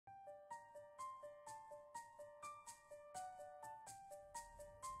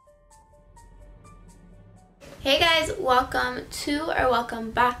Hey guys, welcome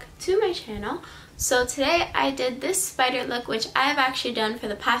back to my channel. So today I did this spider look, which I've actually done for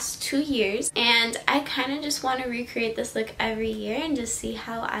the past 2 years, and I kind of just want to recreate this look every year and just see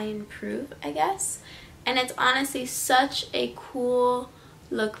how I improve, I guess. And it's honestly such a cool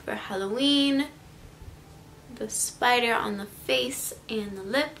look for Halloween. The spider on the face and the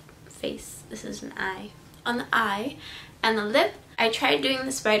lip. Face, this is an eye. On the eye and the lip. I tried doing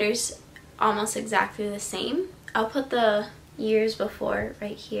the spiders almost exactly the same. I'll put the years before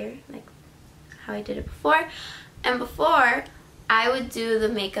right here, like how I did it before. And before, I would do the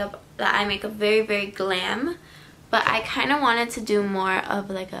makeup, the eye makeup, very, very glam. But I kind of wanted to do more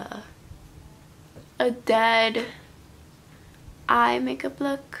of like a dead eye makeup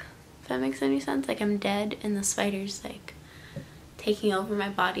look, if that makes any sense. Like I'm dead and the spider's like taking over my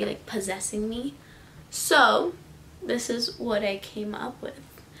body, like possessing me. So this is what I came up with.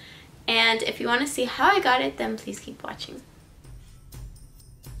 And if you want to see how I got it, then please keep watching.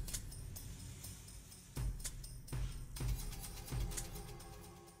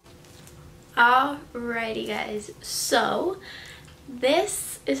 Alrighty guys, so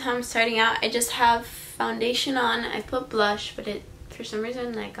this is how I'm starting out. I just have foundation on. I put blush, but it for some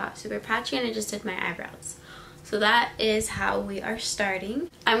reason like got super patchy and I just did my eyebrows. So that is how we are starting.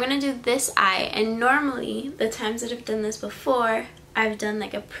 I'm gonna do this eye, and normally the times that I've done this before, I've done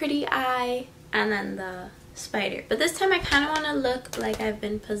like a pretty eye and then the spider. But this time I kind of want to look like I've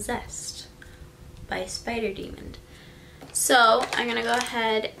been possessed by a spider demon. So I'm gonna go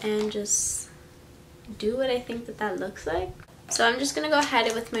ahead and just do what I think that looks like. So I'm just gonna go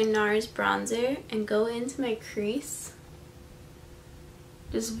ahead with my NARS bronzer and go into my crease.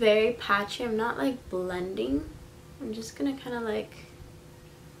 Just very patchy. I'm not like blending. I'm just gonna kind of like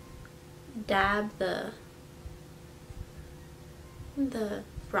dab the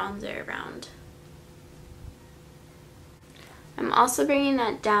bronzer around. I'm also bringing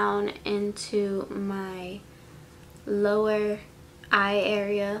that down into my lower eye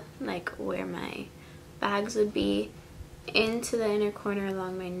area, like where my bags would be, into the inner corner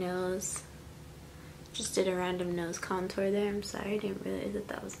along my nose. Just did a random nose contour there. I'm sorry, I didn't realize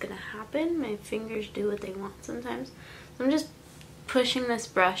that was gonna happen. My fingers do what they want sometimes. So I'm just pushing this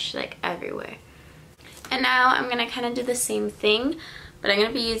brush like everywhere. And now I'm gonna kind of do the same thing, but I'm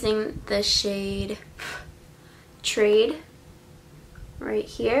gonna be using the shade Trade right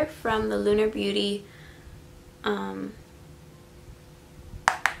here from the Lunar Beauty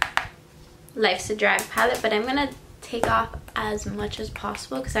Life's a Drag palette, but I'm gonna take off as much as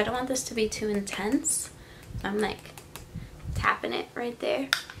possible because I don't want this to be too intense. So I'm like tapping it right there,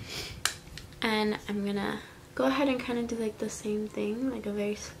 and I'm gonna go ahead and kind of do like the same thing, like a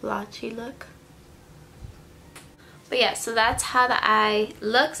very splotchy look. But yeah, so that's how the eye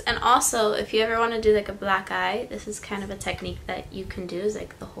looks. And also, if you ever want to do like a black eye, this is kind of a technique that you can do, is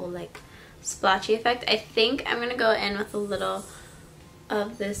like the whole like splotchy effect. I think I'm gonna go in with a little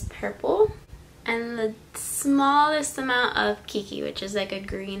of this purple and the smallest amount of Kiki, which is like a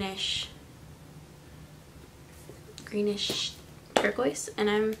greenish turquoise, and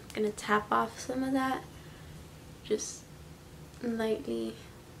I'm gonna tap off some of that just lightly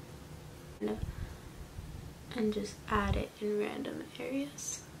and just add it in random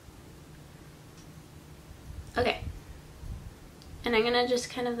areas. Okay, and I'm gonna just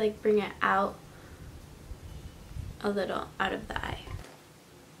kind of like bring it out a little out of the eye.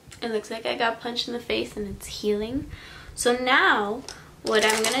 It looks like I got punched in the face and it's healing. So now what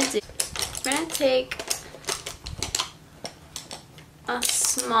I'm gonna do, I'm gonna take a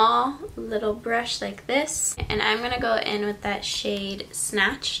small little brush like this, and I'm gonna go in with that shade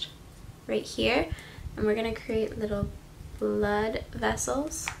Snatched right here, and we're gonna create little blood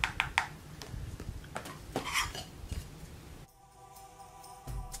vessels.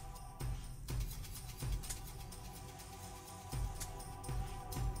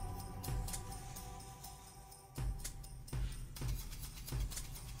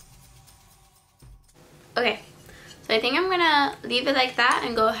 Okay, so I think I'm gonna leave it like that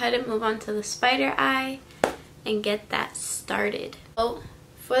and go ahead and move on to the spider eye and get that started. So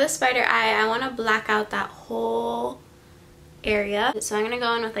for the spider eye, I want to black out that whole area. So I'm gonna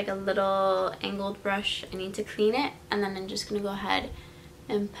go in with like a little angled brush. I need to clean it, and then I'm just gonna go ahead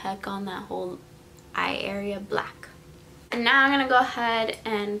and peck on that whole eye area black. And now I'm gonna go ahead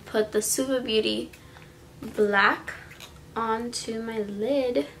and put the Suva Beauty black onto my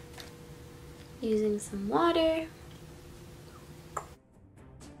lid using some water.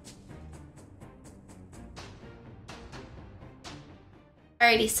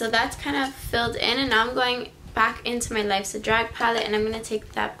 Alrighty, so that's kind of filled in, and now I'm going back into my Life's a Drag palette, and I'm going to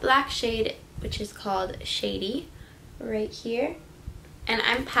take that black shade which is called Shady, right here. And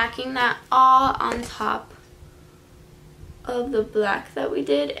I'm packing that all on top of the black that we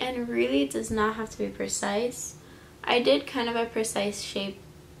did, and really it does not have to be precise. I did kind of a precise shape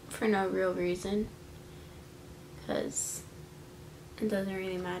for no real reason, because it doesn't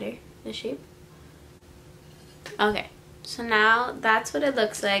really matter, the shape. Okay, so now that's what it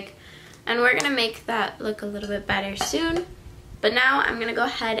looks like, and we're gonna make that look a little bit better soon. But now I'm gonna go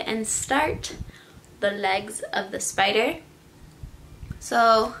ahead and start the legs of the spider.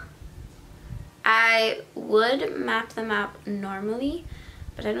 So I would map them out normally,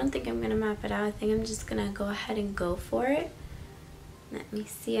 but I don't think I'm gonna map it out. I think I'm just gonna go ahead and go for it. Let me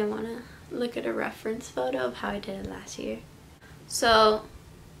see, I wanna look at a reference photo of how I did it last year. So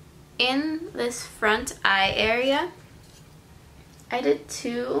in this front eye area, I did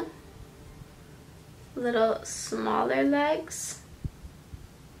 2 little smaller legs.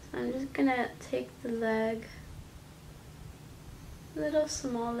 So I'm just gonna take the leg, little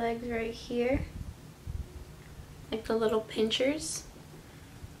small legs right here, like the little pinchers.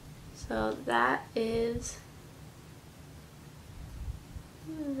 So that is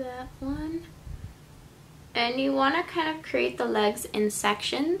that one. And you want to kind of create the legs in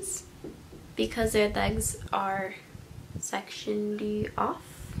sections because their legs are sectioned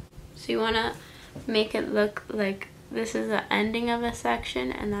off. So you want to make it look like this is the ending of a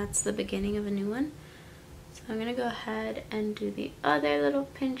section and that's the beginning of a new one. So I'm going to go ahead and do the other little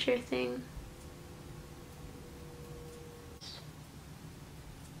pincher thing.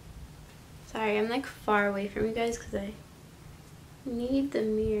 Sorry, I'm like far away from you guys because I need the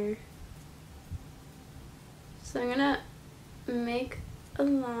mirror. So I'm gonna make a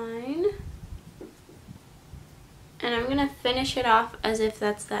line and I'm gonna finish it off as if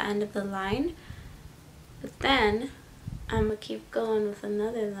that's the end of the line, but then I'm gonna keep going with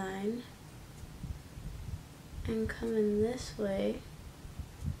another line and come in this way.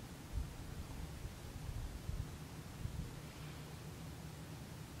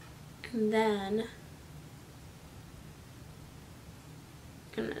 And then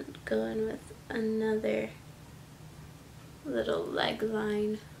I'm gonna go in with another little leg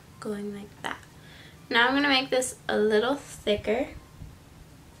line going like that. Now I'm gonna make this a little thicker.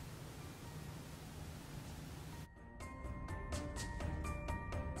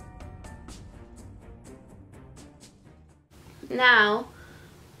 Now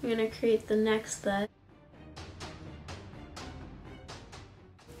I'm gonna create the next leg.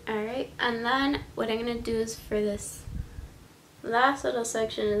 Alright, and then what I'm gonna do is for this last little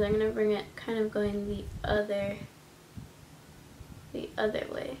section is I'm gonna bring it kind of going the other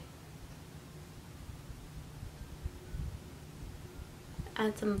way.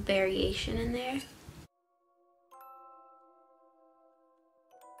 Add some variation in there.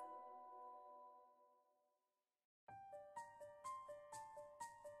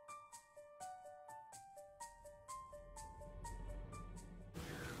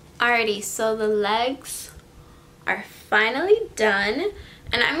 Alrighty, so the legs are finally done,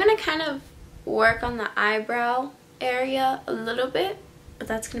 and I'm gonna kind of work on the eyebrow area a little bit, but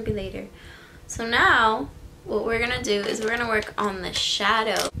that's gonna be later. So now what we're gonna do is we're gonna work on the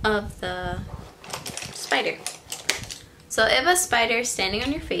shadow of the spider. So if a spider is standing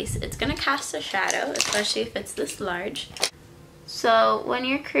on your face, it's gonna cast a shadow, especially if it's this large. So when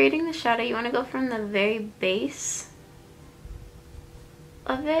you're creating the shadow, you want to go from the very base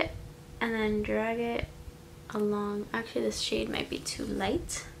of it and then drag it along. Actually, this shade might be too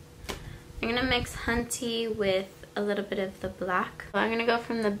light. I'm gonna mix Hunty with a little bit of the black. So I'm gonna go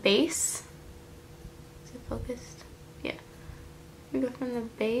from the base. Is it focused? Yeah. I'm gonna go from the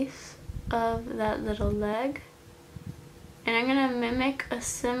base of that little leg, and I'm gonna mimic a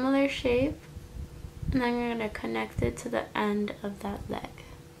similar shape, and I'm gonna connect it to the end of that leg.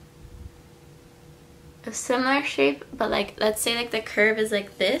 A similar shape, but like, let's say like the curve is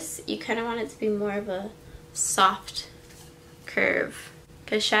like this, you kind of want it to be more of a soft curve,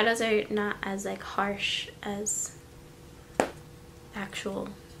 because shadows are not as like harsh as actual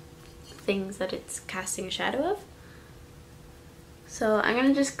things that it's casting a shadow of. So I'm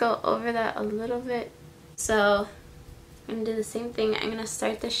gonna just go over that a little bit. So I'm gonna do the same thing. I'm gonna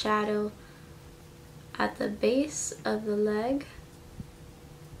start the shadow at the base of the leg,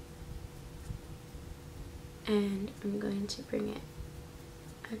 and I'm going to bring it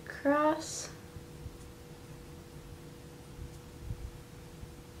across.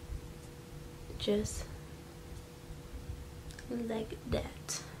 Just like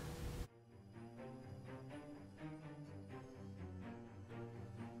that.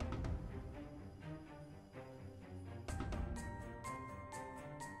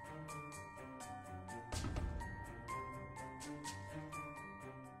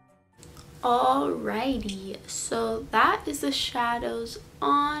 Alrighty, so that is the shadows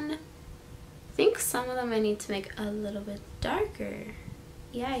on. I think some of them I need to make a little bit darker.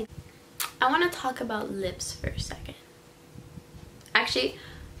 Yeah, I want to talk about lips for a second. Actually,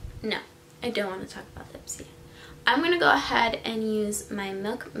 no, I don't want to talk about lips yet. I'm going to go ahead and use my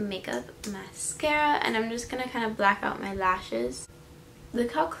Milk Makeup mascara, and I'm just going to kind of black out my lashes.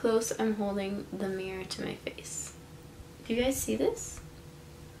 Look how close I'm holding the mirror to my face. Do you guys see this?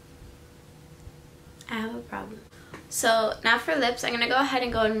 I have a problem. So now for lips, I'm going to go ahead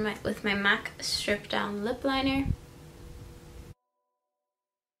and go in with my MAC Strip Down Lip Liner.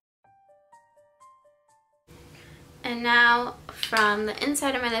 And now from the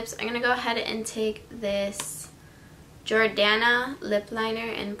inside of my lips, I'm going to go ahead and take this Jordana lip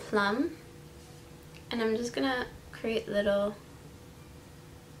liner in Plum. And I'm just going to create little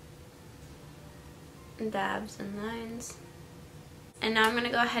dabs and lines. And now I'm going to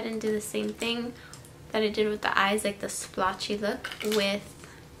go ahead and do the same thing that I did with the eyes, like the splotchy look, with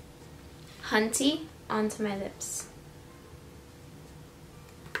Hunty onto my lips.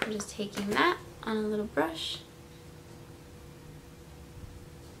 I'm just taking that on a little brush.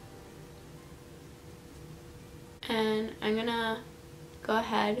 And I'm gonna go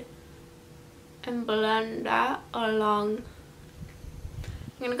ahead and blend that along.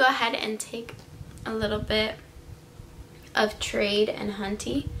 I'm gonna go ahead and take a little bit of Trade and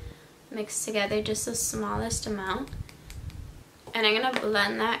Hunty mixed together, just the smallest amount, and I'm gonna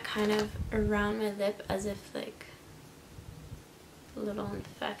blend that kind of around my lip as if like a little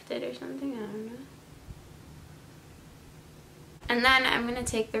infected or something, I don't know. And then I'm gonna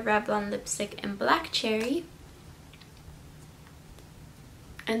take the Revlon lipstick in Black Cherry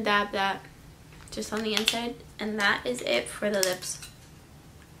and dab that just on the inside, and that is it for the lips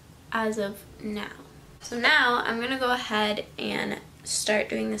as of now. So now I'm gonna go ahead and start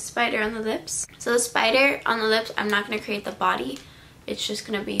doing the spider on the lips. So the spider on the lips, I'm not going to create the body. It's just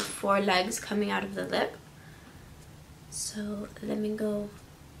going to be 4 legs coming out of the lip. So let me go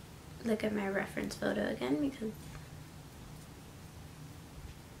look at my reference photo again because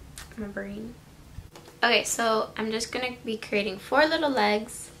my brain. Okay, so I'm just going to be creating 4 little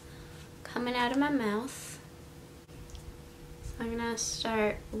legs coming out of my mouth. So I'm going to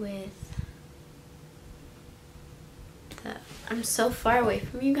start with I'm so far away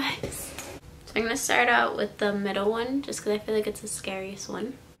from you guys. So I'm going to start out with the middle one just because I feel like it's the scariest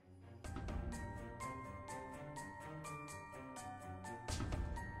one.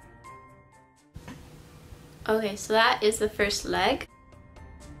 Okay, so that is the first leg.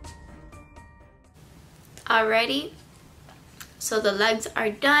 Alrighty, so the legs are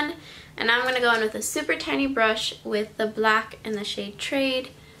done, and I'm going to go in with a super tiny brush with the black and the shade Trade.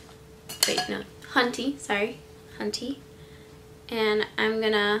 Wait, no, Hunty, sorry, Hunty. And I'm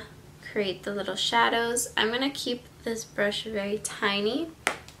gonna create the little shadows. I'm gonna keep this brush very tiny.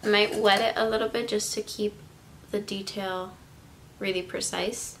 I might wet it a little bit just to keep the detail really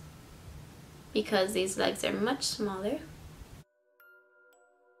precise because these legs are much smaller.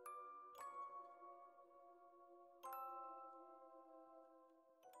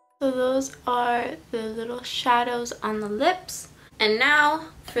 So those are the little shadows on the lips. And now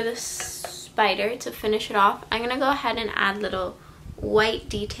for the spider, to finish it off, I'm gonna go ahead and add little white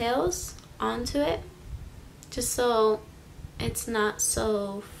details onto it just so it's not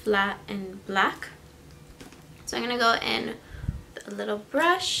so flat and black. So I'm gonna go in with a little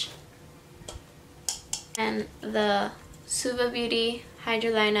brush and the Suva Beauty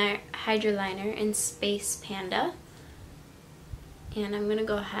Hydroliner in Space Panda, and I'm gonna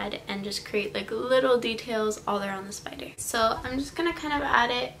go ahead and just create like little details all around the spider. So I'm just gonna kind of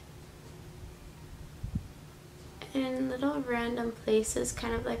add it in little random places,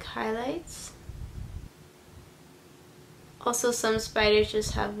 kind of like highlights. Also, some spiders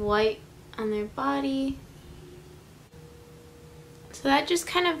just have white on their body, so that just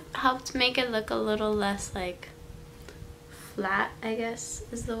kind of helped make it look a little less like flat, I guess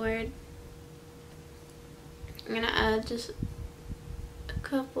is the word. I'm gonna add just a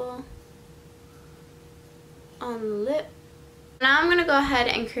couple on the lip. Now I'm gonna go ahead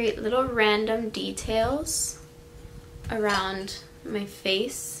and create little random details around my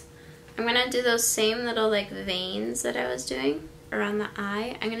face. I'm gonna do those same little like veins that I was doing around the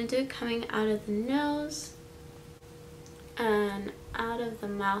eye. I'm gonna do it coming out of the nose and out of the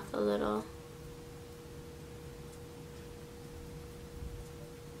mouth a little.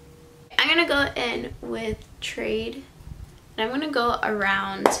 I'm gonna go in with Trade and I'm gonna go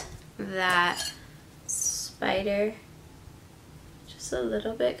around that spider just a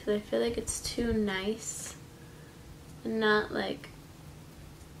little bit because I feel like it's too nice and not like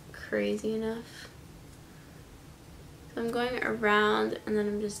crazy enough. So I'm going around and then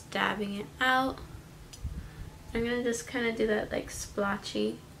I'm just dabbing it out. I'm gonna just kind of do that like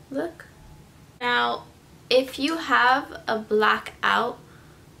splotchy look. Now, if you have a black out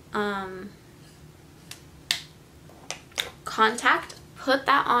contact, put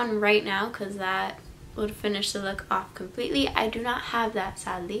that on right now because that would finish the look off completely. I do not have that,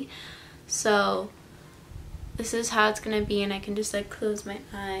 sadly. So this is how it's gonna be, and I can just like close my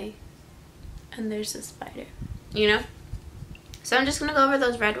eye and there's the spider, you know? So I'm just gonna go over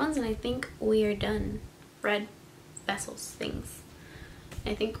those red ones and I think we are done. Red vessels things.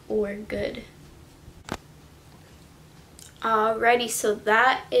 I think we're good. Alrighty, so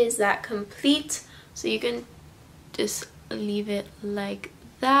that is that complete. So you can just leave it like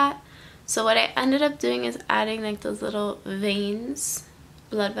that. So what I ended up doing is adding like those little veins,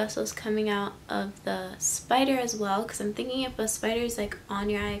 blood vessels coming out of the spider as well, because I'm thinking if a spider is like on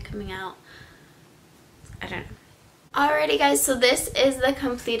your eye coming out, I don't know. Alrighty guys, so this is the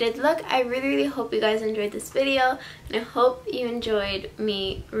completed look. I really hope you guys enjoyed this video, and I hope you enjoyed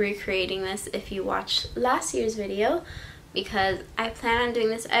me recreating this if you watched last year's video, because I plan on doing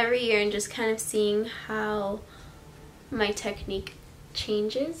this every year and just kind of seeing how my technique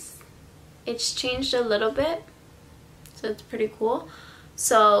changes. It's changed a little bit, so it's pretty cool.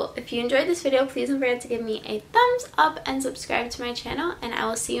 So if you enjoyed this video, please don't forget to give me a thumbs up and subscribe to my channel, and I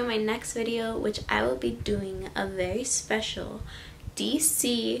will see you in my next video, which I will be doing a very special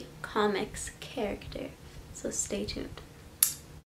DC Comics character. So stay tuned.